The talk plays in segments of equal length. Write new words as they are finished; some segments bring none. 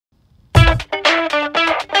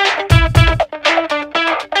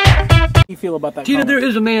feel about that? Tina, there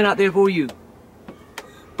is a man out there for you.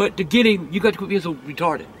 But to get him, you got to quit being so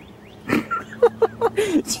retarded.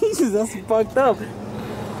 Jesus, that's fucked up.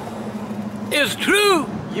 It's true.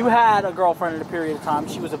 You had a girlfriend in a period of time.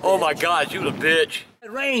 She was a bitch. Oh my God, she was a bitch.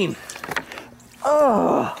 It rained.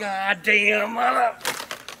 Oh. Goddamn mother.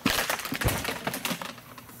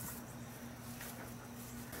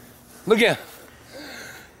 Look here.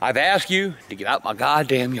 I've asked you to get out my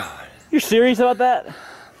goddamn yard. You're serious about that?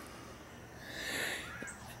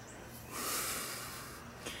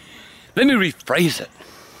 Let me rephrase it.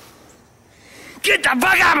 Get the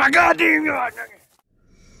fuck out of my goddamn yard.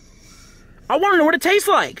 I want to know what it tastes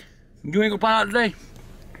like. You ain't gonna find out today.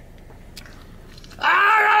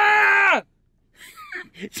 Ah!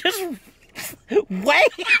 Just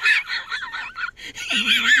wait.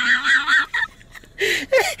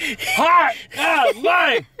 Hot!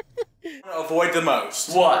 Mine! Avoid the most.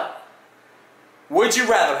 What? Would you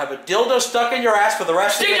rather have a dildo stuck in your ass for the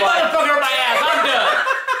rest of Stick your a life? motherfucker in my ass. I'm done.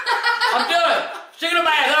 I'm done. Stick it in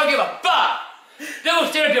my ass. I don't give a fuck. Then we'll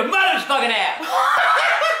stick it to your mother's fucking ass.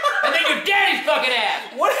 And then your daddy's fucking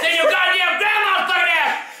ass. What? Then your goddamn grandma's fucking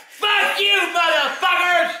ass. Fuck you,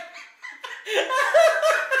 motherfuckers.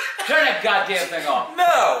 Turn that goddamn thing off.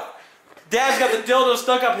 No. Dad's got the dildo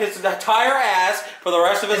stuck up his entire ass for the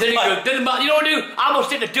rest of his Then life. you know what I'm gonna do? I'm gonna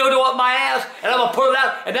stick the dildo up my ass and I'm gonna pull it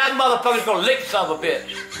out and that motherfucker's gonna lick son of a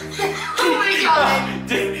bitch. Oh my God.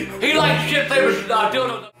 He likes shit flavored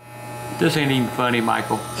dildos. This ain't even funny,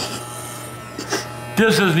 Michael.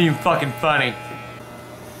 This isn't even fucking funny.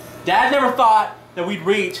 Dad never thought that we'd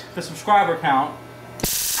reach the subscriber count.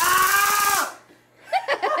 Ah!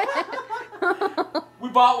 We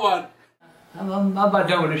bought one. I'm about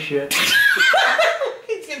done with this shit.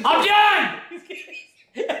 I'm done!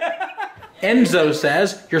 Enzo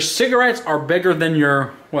says your cigarettes are bigger than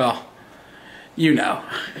your, well, you know.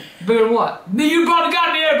 Bigger than what? You brought the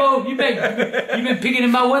goddamn boat. You been peeking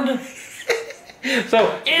in my window?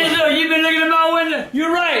 So, Enzo, you been looking at my window?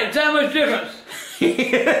 You're right, it's that much difference.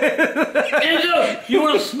 Enzo, you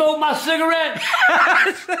wanna smoke my cigarette?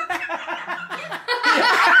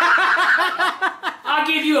 I'll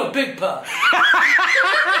give you a big puff.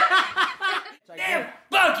 Damn,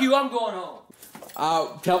 fuck you, I'm going home.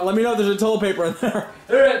 Let me know if there's a toilet paper in there.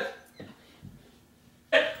 There is.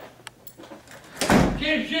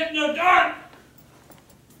 Can't shit in the dark.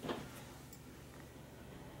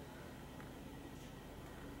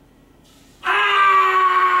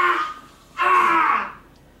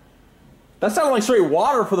 That sounded like straight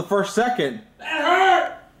water for the first second.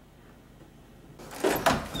 That hurt!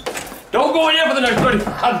 Don't go in there for the next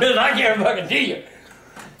 35 minutes. I can't fucking see you.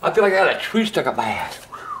 I feel like I got a tree stuck up my ass.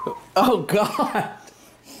 Oh, God.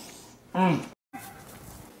 Mm.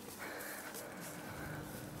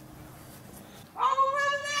 Oh,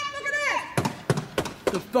 what is that? Look at that.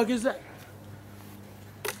 The fuck is that?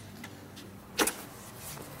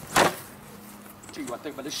 Gee, what I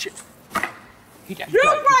think about this shit? You brought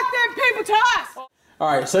them people to us. All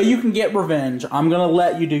right, so you can get revenge. I'm gonna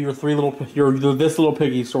let you do your this little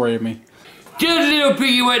piggy story of me. This little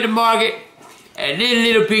piggy went to market, and this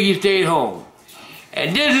little piggy stayed home.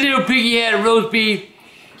 And this little piggy had roast beef,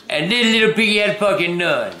 and this little piggy had fucking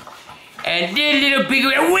none. And this little piggy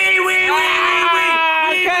went, wee.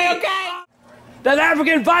 Okay. That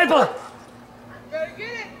African viper! Better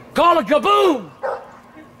get it. Call it kaboom!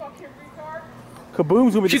 You fucking retard.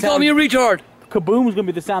 Kaboom's gonna be She the called me a sound. retard. Kaboom's gonna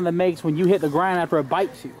be the sound that makes when you hit the ground after it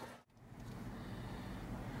bites you.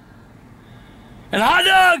 And a hot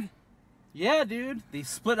dog! Yeah, dude. They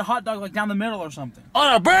split a hot dog like down the middle or something.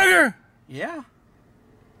 On a burger! Yeah.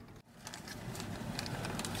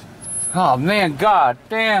 Oh man, God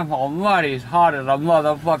damn almighty, it's hot as a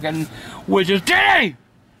motherfucking witch's titty!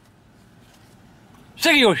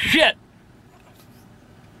 Sick of your shit!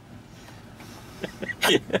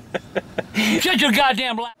 Shut your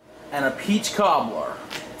goddamn mouth! And a peach cobbler.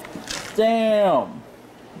 Damn.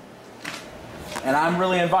 And I'm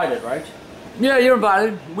really invited, right? Yeah, you're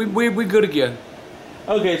invited. We good again.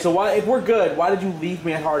 Okay, so if we're good, why did you leave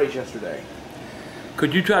me at Hardee's yesterday?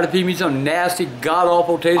 Could you try to feed me some nasty,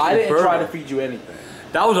 god-awful tasting burger? I didn't try to feed you anything.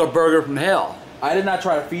 That was a burger from hell. I did not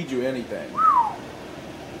try to feed you anything.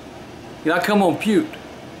 I come on puked.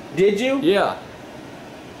 Did you? Yeah.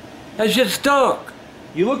 That shit stunk.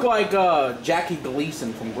 You look like Jackie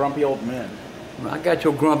Gleason from Grumpy Old Men. I got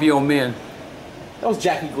your grumpy old men. That was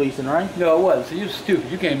Jackie Gleason, right? No, it wasn't. So you're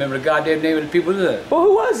stupid. You can't remember the goddamn name of the people that. Well,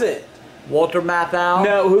 who was it? Walter Matthau?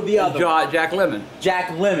 No, who the other one? Jack Lemmon. Jack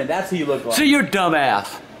Lemmon, that's who you look like. See, you're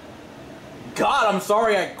dumbass. God, I'm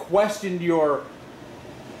sorry I questioned your...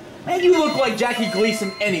 Man, you look like Jackie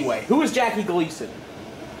Gleason anyway. Who is Jackie Gleason?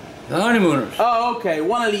 The honeymooners. Oh, okay.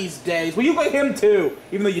 One of these days. Well, you like him too,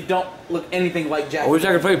 even though you don't look anything like Jack. I wish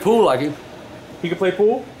I could play pool like him. He could play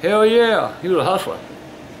pool? Hell yeah. He was a hustler.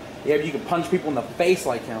 Yeah, but you could punch people in the face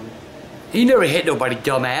like him. He never hit nobody,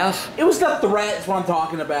 dumbass. It was the threat, that's what I'm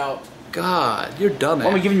talking about. God, you're dumbass.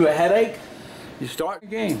 Want me giving you a headache? You start the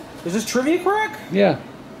game. Is this trivia crack? Yeah.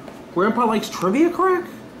 Grandpa likes trivia crack?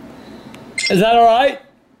 Is that alright?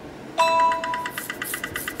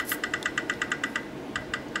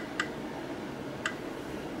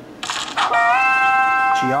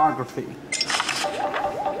 Geography.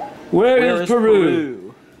 Where is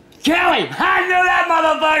Peru? Kelly! I knew that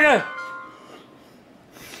motherfucker!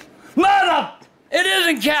 Mother! It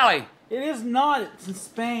isn't Cali! It is not. It's in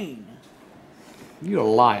Spain. You're a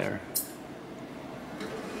liar.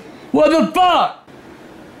 What the fuck?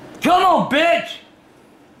 Come on, bitch!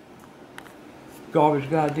 Garbage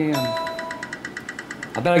goddamn.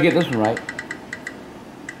 I better get this one right.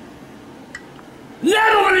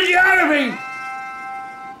 Never in geography!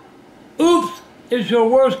 Oops! It's your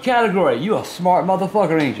worst category. You a smart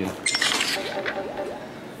motherfucker, ain't you?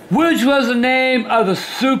 Which was the name of the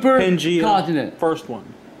super Pangea. continent? First one.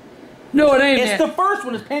 No, it ain't. It's the first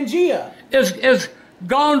one. It's Pangea. It's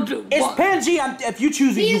gone to... It's Pangea. If you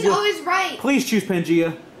choose it, He is you will. always right. Please choose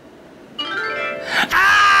Pangea.